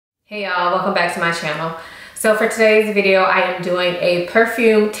Hey y'all, welcome back to my channel. So for today's video, I am doing a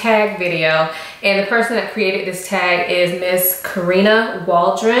perfume tag video, and the person that created this tag is Miss Karina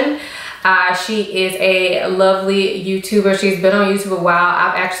Waldron. She is a lovely YouTuber. She's been on YouTube a while.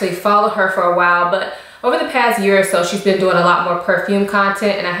 I've actually followed her for a while, but over the past year or so, she's been doing a lot more perfume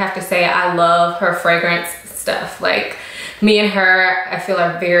content, and I have to say I love her fragrance stuff. Like, me and her, I feel,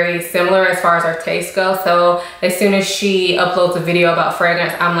 are very similar as far as our taste goes. So as soon as she uploads a video about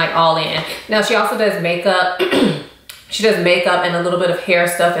fragrance, I'm like all in. Now she also does makeup. She does makeup and a little bit of hair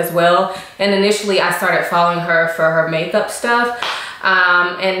stuff as well. And initially I started following her for her makeup stuff.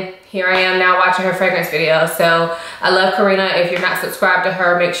 And here I am now watching her fragrance video. So I love Karina. If you're not subscribed to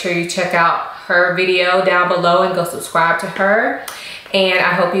her, make sure you check out her video down below and go subscribe to her. And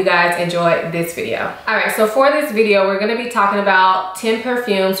I hope you guys enjoyed this video. All right, so for this video, we're gonna be talking about 10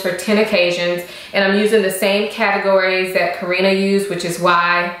 perfumes for 10 occasions. And I'm using the same categories that Karina used, which is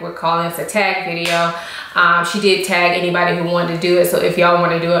why we're calling this a tag video. She did tag anybody who wanted to do it. So if y'all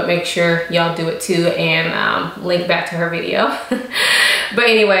wanna do it, make sure y'all do it too, and link back to her video. But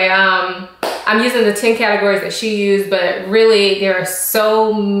anyway, I'm using the 10 categories that she used, but really there are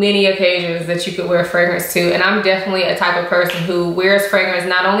so many occasions that you could wear fragrance to. And I'm definitely a type of person who wears fragrance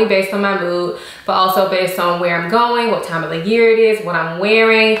not only based on my mood, but also based on where I'm going, what time of the year it is, what I'm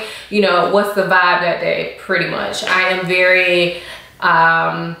wearing, you know, what's the vibe that day, pretty much. I am very,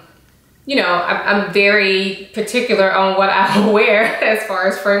 you know, I'm very particular on what I wear as far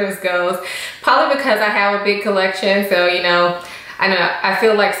as fragrance goes. Probably because I have a big collection, so, you know, I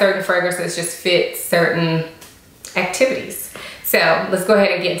feel like certain fragrances just fit certain activities. So let's go ahead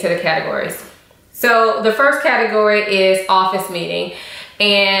and get into the categories. So the first category is office meeting.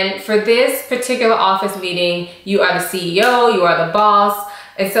 And for this particular office meeting, you are the CEO, you are the boss.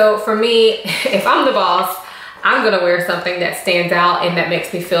 And so for me, if I'm the boss, I'm gonna wear something that stands out and that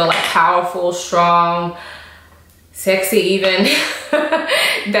makes me feel like powerful, strong, sexy even.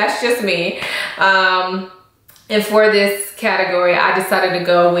 That's just me. And for this category, I decided to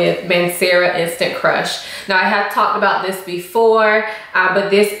go with Mancera Instant Crush. Now, I have talked about this before, but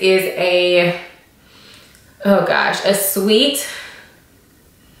this is a, oh gosh, a sweet,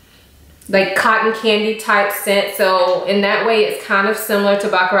 like cotton candy type scent. So in that way, it's kind of similar to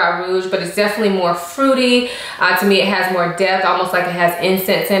Baccarat Rouge, but it's definitely more fruity. To me, it has more depth, almost like it has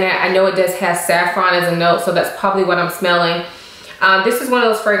incense in it. I know it does have saffron as a note, so that's probably what I'm smelling. This is one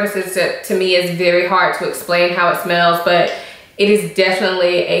of those fragrances that to me is very hard to explain how it smells, but it is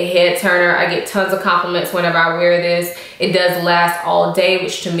definitely a head turner. I get tons of compliments whenever I wear this. It does last all day,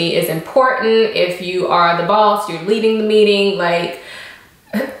 which to me is important. If you are the boss, you're leading the meeting, like,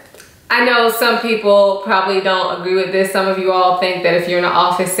 I know some people probably don't agree with this. Some of you all think that if you're in an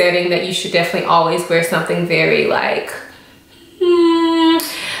office setting that you should definitely always wear something very like,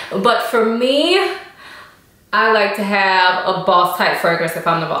 but for me, I like to have a boss type fragrance if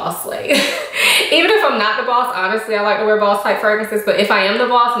I'm the boss. Like, even if I'm not the boss, honestly, I like to wear boss type fragrances. But if I am the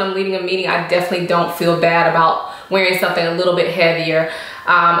boss and I'm leading a meeting, I definitely don't feel bad about wearing something a little bit heavier.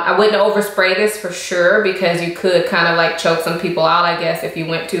 I wouldn't overspray this for sure, because you could kind of like choke some people out, I guess, if you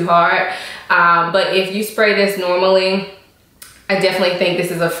went too hard. But if you spray this normally, I definitely think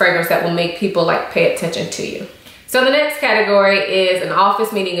this is a fragrance that will make people like pay attention to you. So the next category is an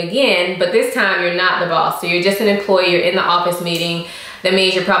office meeting again, but this time you're not the boss. So you're just an employee, you're in the office meeting. That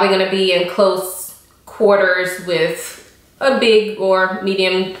means you're probably gonna be in close quarters with a big or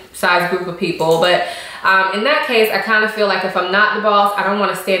medium sized group of people. But in that case, I kind of feel like if I'm not the boss, I don't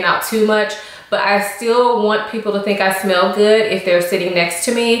wanna stand out too much, but I still want people to think I smell good if they're sitting next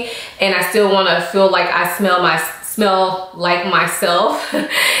to me. And I still wanna feel like I smell like myself,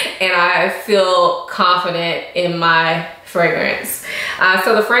 and I feel confident in my fragrance.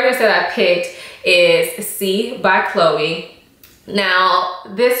 So the fragrance that I picked is See By Chloe. Now,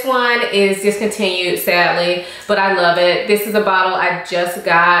 this one is discontinued, sadly, but I love it. This is a bottle I just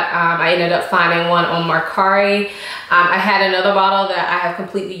got. I ended up finding one on Mercari. I had another bottle that I have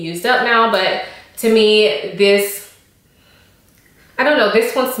completely used up now, but to me, this, I don't know,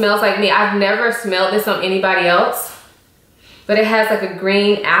 this one smells like me. I've never smelled this on anybody else, but it has like a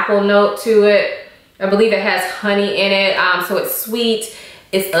green apple note to it. I believe it has honey in it, so it's sweet.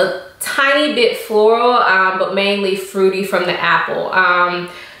 It's a tiny bit floral, but mainly fruity from the apple.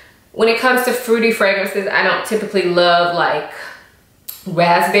 When it comes to fruity fragrances, I don't typically love like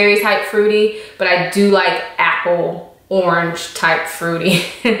raspberry type fruity, but I do like apple orange type fruity.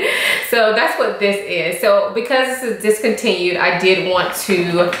 So that's what this is. So because this is discontinued, I did want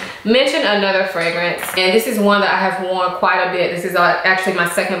to mention another fragrance, and this is one that I have worn quite a bit. This is actually my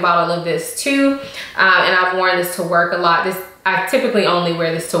second bottle of this too, and I've worn this to work a lot. I typically only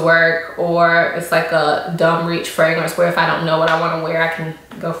wear this to work, or it's like a dumb reach fragrance where if I don't know what I want to wear, I can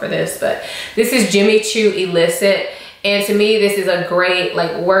go for this. But this is Jimmy Choo Illicit. And to me, this is a great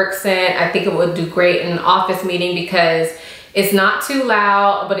like work scent. I think it would do great in an office meeting because it's not too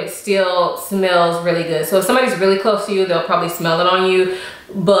loud, but it still smells really good. So if somebody's really close to you, they'll probably smell it on you.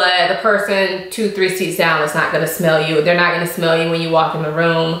 But the person 2-3 seats down is not gonna smell you. They're not gonna smell you when you walk in the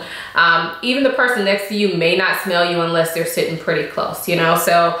room. Even the person next to you may not smell you unless they're sitting pretty close, you know?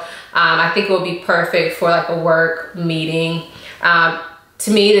 So I think it will be perfect for like a work meeting.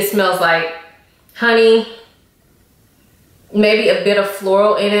 To me, this smells like honey, maybe a bit of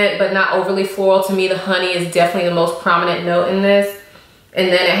floral in it, but not overly floral. To me, the honey is definitely the most prominent note in this. And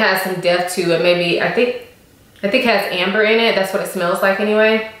then it has some depth to it. Maybe, I think it has amber in it. That's what it smells like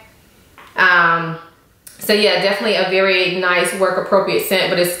anyway. So yeah, definitely a very nice work appropriate scent,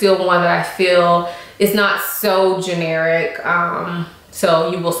 but it's still one that I feel is not so generic.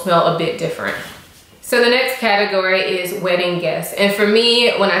 So you will smell a bit different. So the next category is wedding guests. And for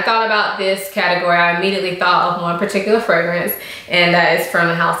me, when I thought about this category, I immediately thought of one particular fragrance, and that is from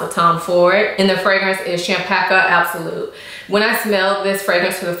the house of Tom Ford. And the fragrance is Champaca Absolute. When I smelled this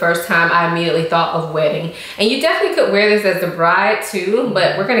fragrance for the first time, I immediately thought of wedding. And you definitely could wear this as the bride too,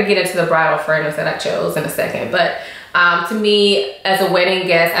 but we're gonna get into the bridal fragrance that I chose in a second. But to me, as a wedding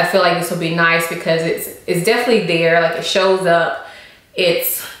guest, I feel like this will be nice because it's definitely there, like it shows up.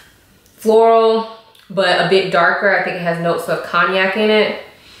 It's floral, but a bit darker. I think it has notes of cognac in it.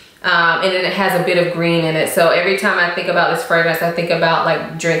 And then it has a bit of green in it. So every time I think about this fragrance, I think about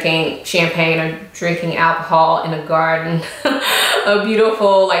like drinking champagne or drinking alcohol in a garden, a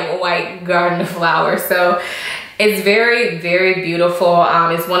beautiful like white garden of flowers. So it's very, very beautiful.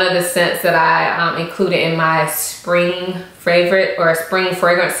 It's one of the scents that I included in my spring favorite or spring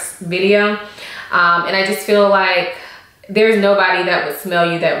fragrance video. And I just feel like there's nobody that would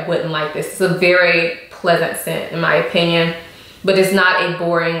smell you that wouldn't like this. It's a very pleasant scent in my opinion, but it's not a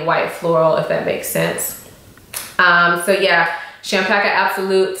boring white floral, if that makes sense. So yeah, Champaca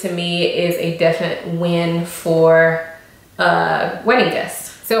Absolute to me is a definite win for wedding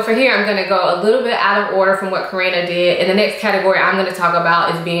guests. So for here, I'm gonna go a little bit out of order from what Karina did. And the next category I'm gonna talk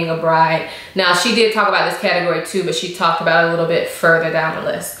about is being a bride. Now, she did talk about this category too, but she talked about it a little bit further down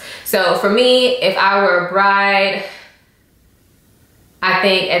the list. So for me, if I were a bride, I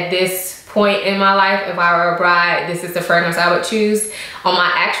think at this point in my life, if I were a bride, this is the fragrance I would choose. On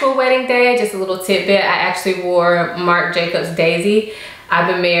my actual wedding day, just a little tidbit, I actually wore Marc Jacobs Daisy. I've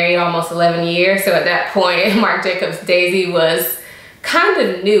been married almost 11 years, so at that point, Marc Jacobs Daisy was kind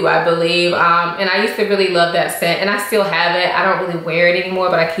of new, I believe. And I used to really love that scent, and I still have it. I don't really wear it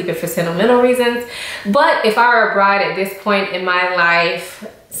anymore, but I keep it for sentimental reasons. But if I were a bride at this point in my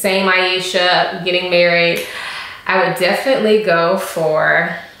life, same Aisha, getting married, I would definitely go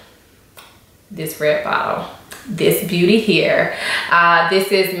for this red bottle, this beauty here.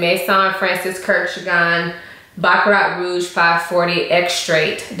 This is Maison Francis Kurkdjian Baccarat Rouge 540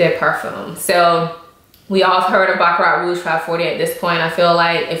 Extrait de Perfume. So we all have heard of Baccarat Rouge 540 at this point. I feel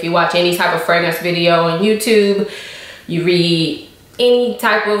like if you watch any type of fragrance video on YouTube, you read any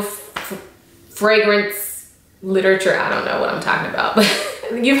type of fragrance literature, I don't know what I'm talking about, but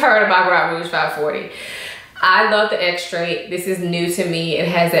you've heard of Baccarat Rouge 540. I love the Extrait. This is new to me. It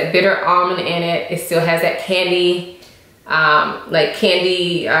has that bitter almond in it. It still has that candy, like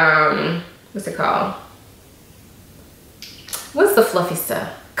candy, what's it called? What's the fluffy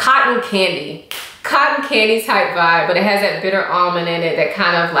stuff? Cotton candy type vibe, but it has that bitter almond in it that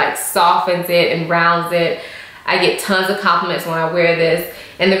kind of like softens it and rounds it. I get tons of compliments when I wear this.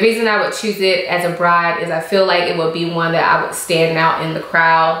 And the reason I would choose it as a bride is I feel like it would be one that I would stand out in the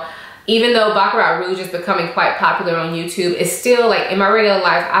crowd. Even though Baccarat Rouge is becoming quite popular on YouTube, it's still like in my regular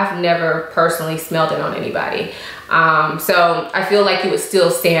life, I've never personally smelled it on anybody. So I feel like you would still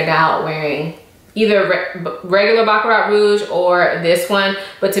stand out wearing either regular Baccarat Rouge or this one.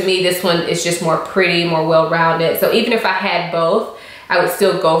 But to me, this one is just more pretty, more well-rounded. So even if I had both, I would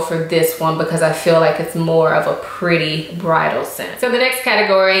still go for this one because I feel like it's more of a pretty bridal scent. So the next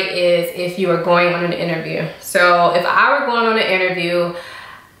category is if you are going on an interview. So if I were going on an interview,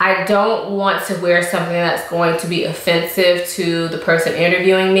 I don't want to wear something that's going to be offensive to the person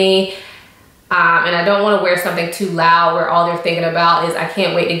interviewing me. And I don't want to wear something too loud where all they're thinking about is I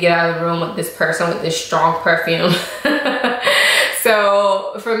can't wait to get out of the room with this person with this strong perfume.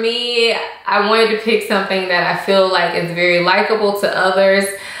 So for me, I wanted to pick something that I feel like is very likable to others,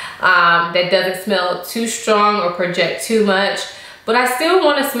 that doesn't smell too strong or project too much, but I still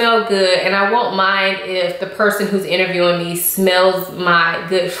want to smell good, and I won't mind if the person who's interviewing me smells my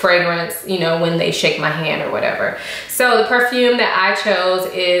good fragrance, you know, when they shake my hand or whatever. So the perfume that I chose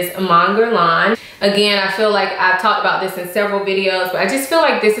is Mon Guerlain. Again, I feel like I've talked about this in several videos, but I just feel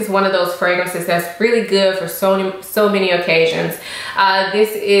like this is one of those fragrances that's really good for so many occasions.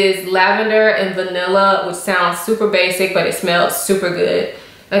 This is lavender and vanilla, which sounds super basic, but it smells super good.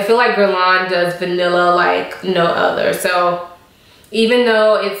 I feel like Guerlain does vanilla like no other. So even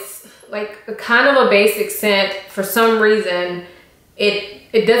though it's like a kind of a basic scent, for some reason,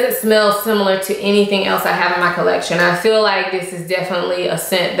 it doesn't smell similar to anything else I have in my collection. I feel like this is definitely a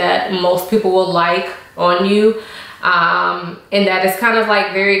scent that most people will like on you. And that is kind of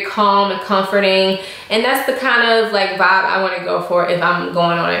like very calm and comforting. And that's the kind of like vibe I want to go for if I'm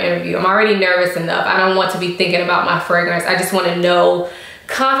going on an interview. I'm already nervous enough. I don't want to be thinking about my fragrance. I just want to know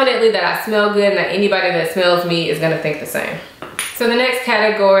confidently that I smell good and that anybody that smells me is going to think the same. So the next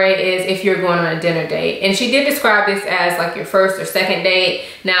category is if you're going on a dinner date. And she did describe this as like your first or second date.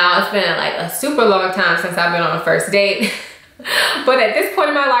 Now, it's been like a super long time since I've been on a first date. But at this point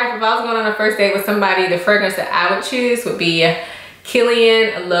in my life, if I was going on a first date with somebody, the fragrance that I would choose would be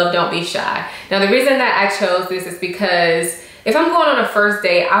Kilian Love Don't Be Shy. Now, the reason that I chose this is because if I'm going on a first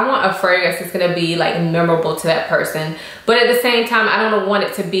date, I want a fragrance that's gonna be like memorable to that person. But at the same time, I don't want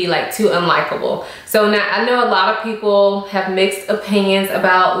it to be like too unlikable. So now I know a lot of people have mixed opinions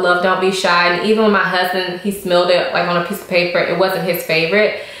about Love Don't Be Shy. And even with my husband, he smelled it like on a piece of paper. It wasn't his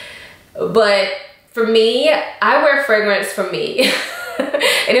favorite. But for me, I wear fragrance for me.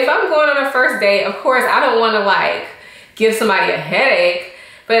 And if I'm going on a first date, of course, I don't wanna like give somebody a headache.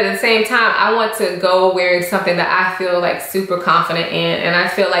 But at the same time, I want to go wearing something that I feel like super confident in. And I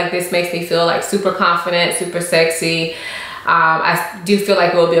feel like this makes me feel like super confident, super sexy. I do feel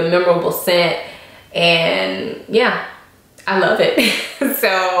like it will be a memorable scent. And yeah, I love it.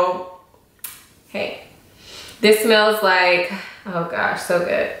 So, hey, this smells like, oh gosh, so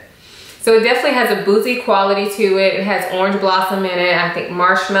good. So it definitely has a boozy quality to it. It has orange blossom in it. I think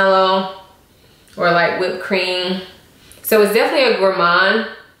marshmallow or like whipped cream. So it's definitely a gourmand.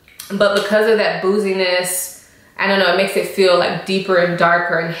 But because of that booziness, I don't know, it makes it feel like deeper and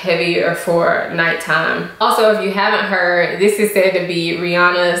darker and heavier for nighttime. Also, if you haven't heard, this is said to be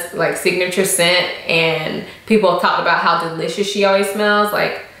Rihanna's like signature scent, and people have talked about how delicious she always smells.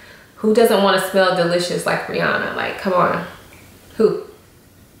 Like, who doesn't want to smell delicious like Rihanna? Like, come on. Who?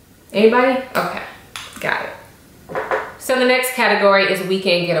 Anybody? Okay, got it. So the next category is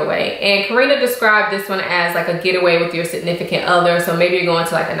weekend getaway. And Karina described this one as like a getaway with your significant other. So maybe you're going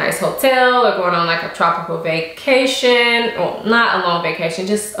to like a nice hotel or going on like a tropical vacation. Well, not a long vacation,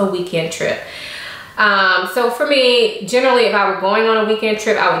 just a weekend trip. So for me, generally, if I were going on a weekend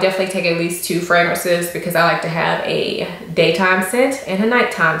trip, I would definitely take at least 2 fragrances because I like to have a daytime scent and a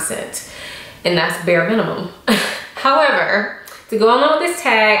nighttime scent. And that's bare minimum. However, to go along with this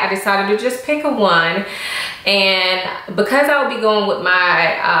tag, I decided to just pick a one. And because I would be going with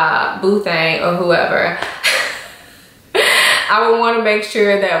my boo thing or whoever, I would want to make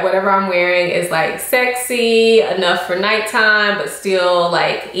sure that whatever I'm wearing is like sexy enough for nighttime, but still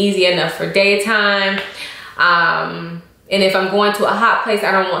like easy enough for daytime. And if I'm going to a hot place,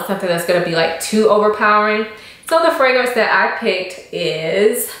 I don't want something that's going to be like too overpowering. So the fragrance that I picked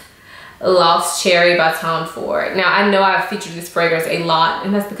is Lost Cherry by Tom Ford. Now, I know I've featured this fragrance a lot,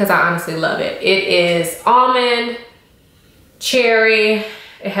 and that's because I honestly love it. It is almond, cherry,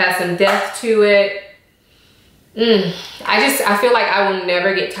 it has some depth to it. I feel like I will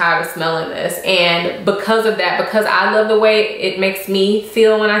never get tired of smelling this. And because of that, because I love the way it makes me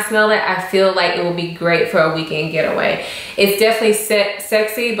feel when I smell it, I feel like it will be great for a weekend getaway. It's definitely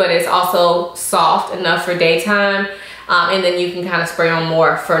sexy, but it's also soft enough for daytime. And then you can kind of spray on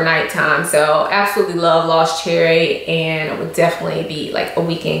more for nighttime. So absolutely love Lost Cherry, and it would definitely be like a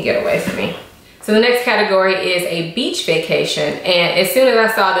weekend getaway for me. So the next category is a beach vacation. And as soon as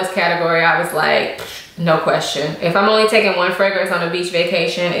I saw this category, I was like, no question. If I'm only taking one fragrance on a beach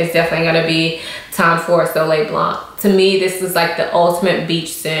vacation, it's definitely gonna be Tom Ford Soleil Blanc. To me, this is like the ultimate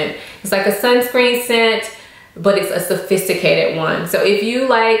beach scent. It's like a sunscreen scent, but it's a sophisticated one. So if you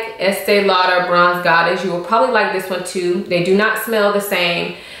like Estee Lauder Bronze Goddess, you will probably like this one too. They do not smell the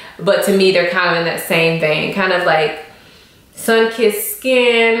same, but to me, they're kind of in that same vein. Kind of like sun-kissed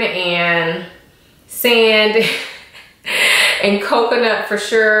skin and sand and coconut for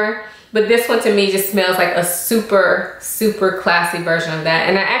sure. But this one to me just smells like a super, super classy version of that.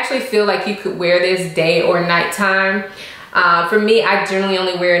 And I actually feel like you could wear this day or nighttime. For me, I generally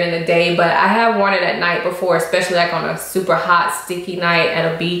only wear it in the day, but I have worn it at night before, especially like on a super hot, sticky night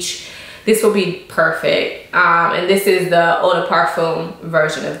at a beach. this will be perfect. And this is the Eau de Parfum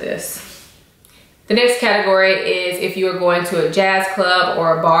version of this. The next category is if you are going to a jazz club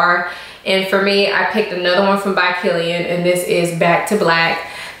or a bar. And for me, I picked another one from by Kilian, and this is Back to Black.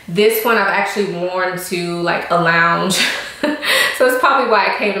 This one I've actually worn to like a lounge. So it's probably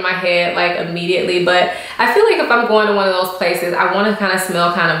why it came to my head like immediately. But I feel like if I'm going to one of those places, I want to kind of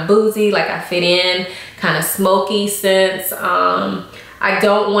smell kind of boozy, like I fit in, kind of smoky scents. I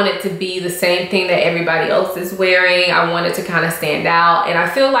don't want it to be the same thing that everybody else is wearing. I want it to kind of stand out. And I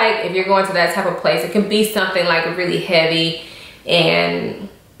feel like if you're going to that type of place, it can be something like really heavy and,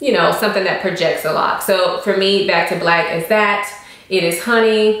 you know, something that projects a lot. So for me, Back to Black is that. It is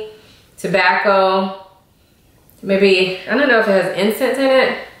honey, tobacco, maybe, I don't know if it has incense in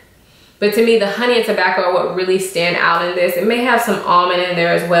it, but to me, the honey and tobacco are what really stand out in this. It may have some almond in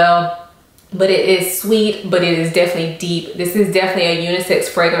there as well. But it is sweet, but it is definitely deep. This is definitely a unisex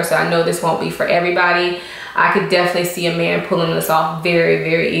fragrance, so I know this won't be for everybody. I could definitely see a man pulling this off very,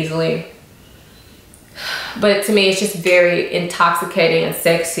 very easily. But to me, it's just very intoxicating and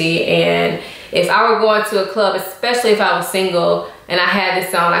sexy. And if I were going to a club, especially if I was single and I had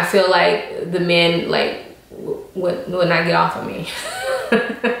this on, I feel like the men like would not get off of me.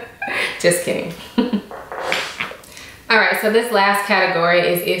 Just kidding. All right, so this last category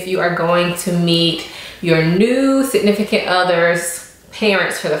is if you are going to meet your new significant other's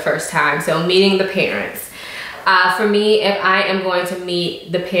parents for the first time. So meeting the parents. For me, if I am going to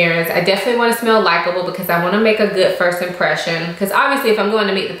meet the parents, I definitely want to smell likable because I want to make a good first impression. Because obviously if I'm going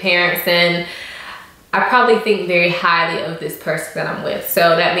to meet the parents, then I probably think very highly of this person that I'm with.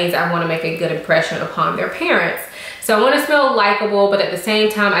 So that means I want to make a good impression upon their parents. So I want to smell likable, but at the same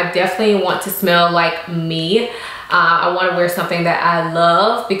time, I definitely want to smell like me. I want to wear something that I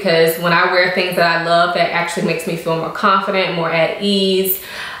love, because when I wear things that I love, that actually makes me feel more confident, more at ease.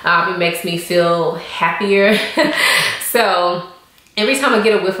 It makes me feel happier. So every time I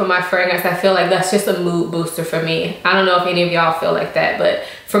get a whiff of my fragrance, I feel like that's just a mood booster for me. I don't know if any of y'all feel like that, but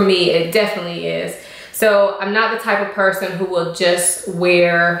for me, it definitely is. So I'm not the type of person who will just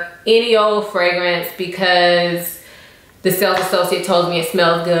wear any old fragrance because the sales associate told me it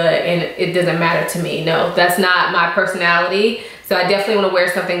smells good and it doesn't matter to me. No, that's not my personality. So I definitely want to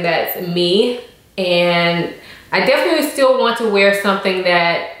wear something that's me, and I definitely still want to wear something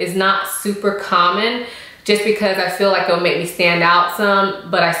that is not super common, just because I feel like it'll make me stand out some,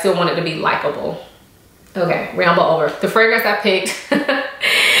 but I still want it to be likable. Okay, ramble over. The fragrance I picked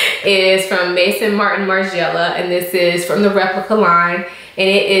is from Maison Margiela, and this is from the Replica line. And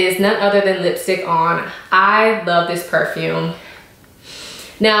it is none other than Lipstick On. I love this perfume.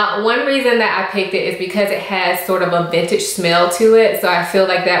 Now, one reason that I picked it is because it has sort of a vintage smell to it. So I feel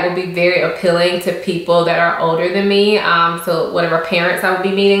like that would be very appealing to people that are older than me. So whatever parents I would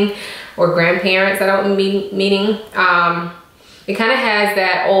be meeting, or grandparents that I would be meeting. It kind of has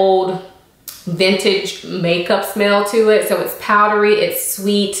that old vintage makeup smell to it. So it's powdery, it's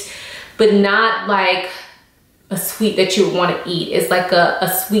sweet, but not like a sweet that you would want to eat. It's like a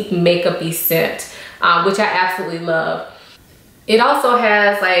sweet makeup-y scent, which I absolutely love. It also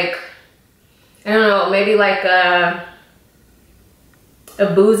has like, I don't know, maybe like a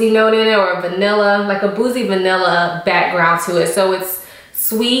boozy note in it, or a vanilla, like a boozy vanilla background to it. So it's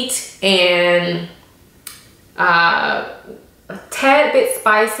sweet and a tad bit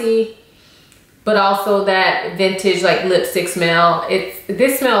spicy, but also that vintage like lipstick smell.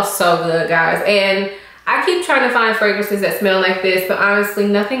 This smells so good, guys. And I keep trying to find fragrances that smell like this, but honestly,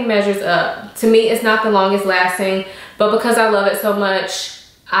 nothing measures up. To me, it's not the longest lasting, but because I love it so much,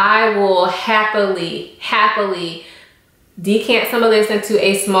 I will happily decant some of this into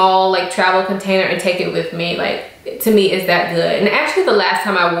a small like travel container and take it with me. Like, to me, it's that good. And actually, the last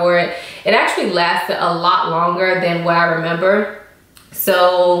time I wore it, it actually lasted a lot longer than what I remember.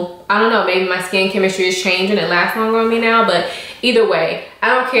 So I don't know, maybe my skin chemistry is changing, it lasts longer on me now, but either way, I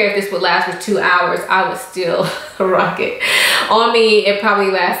don't care if this would last for 2 hours, I would still rock it. On me, it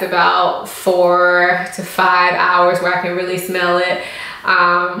probably lasts about 4 to 5 hours where I can really smell it.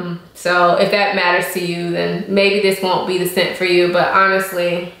 So if that matters to you, then maybe this won't be the scent for you, but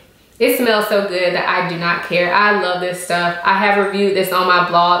honestly, it smells so good that I do not care. I love this stuff. I have reviewed this on my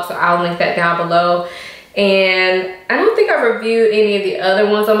blog, so I'll link that down below. And I don't think I've reviewed any of the other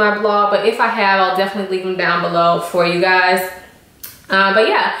ones on my blog, but if I have, I'll definitely leave them down below for you guys. But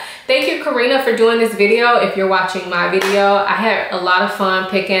yeah, thank you, Karina, for doing this video. If you're watching my video, I had a lot of fun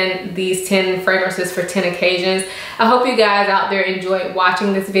picking these 10 fragrances for 10 occasions. I hope you guys out there enjoyed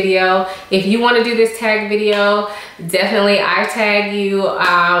watching this video. If you want to do this tag video, definitely I tag you.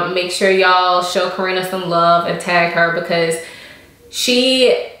 Make sure y'all show Karina some love and tag her, because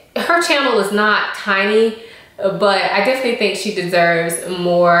she her channel is not tiny, but I definitely think she deserves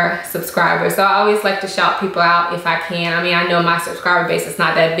more subscribers. So I always like to shout people out if I can. I mean, I know my subscriber base is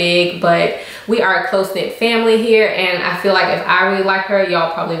not that big, but we are a close-knit family here, and I feel like if I really like her,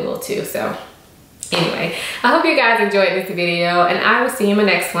 y'all probably will too. So anyway, I hope you guys enjoyed this video, and I will see you in my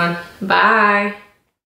next one. Bye.